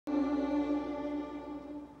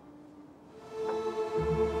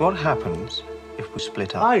What happens if we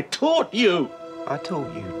split up? I taught you! I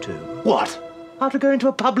taught you too. What? How to go into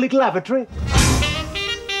a public lavatory?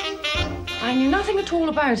 I knew nothing at all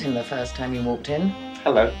about him the first time you walked in.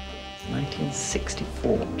 Hello.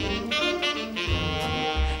 1964.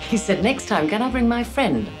 He said, next time, can I bring my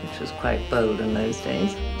friend? Which was quite bold in those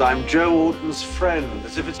days. I'm Joe Orton's friend,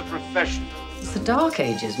 as if it's a profession. It's the Dark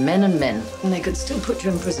Ages, men and men, and they could still put you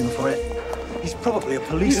in prison for it. He's probably a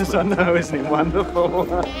policeman. Yes, I know, isn't it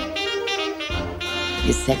wonderful?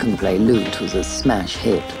 His second play, Loot, was a smash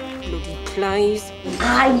hit. Bloody plays.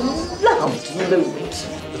 I loved Loot.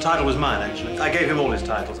 The title was mine, actually. I gave him all his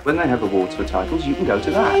titles. When they have awards for titles, you can go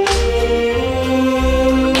to that.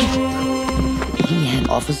 He had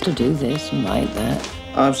offers to do this and write that.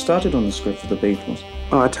 I've started on the script for the Beatles.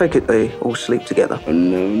 Oh, I take it they all sleep together. Oh,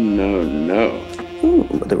 no. Ooh,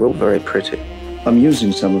 but they're all very pretty. I'm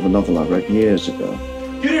using some of a novel I wrote years ago.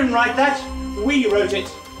 You didn't write that. We wrote it.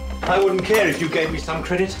 I wouldn't care if you gave me some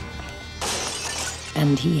credit.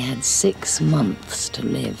 And he had 6 months to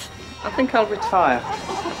live. I think I'll retire.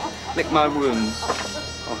 Lick my wounds.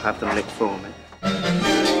 Or have them licked for me.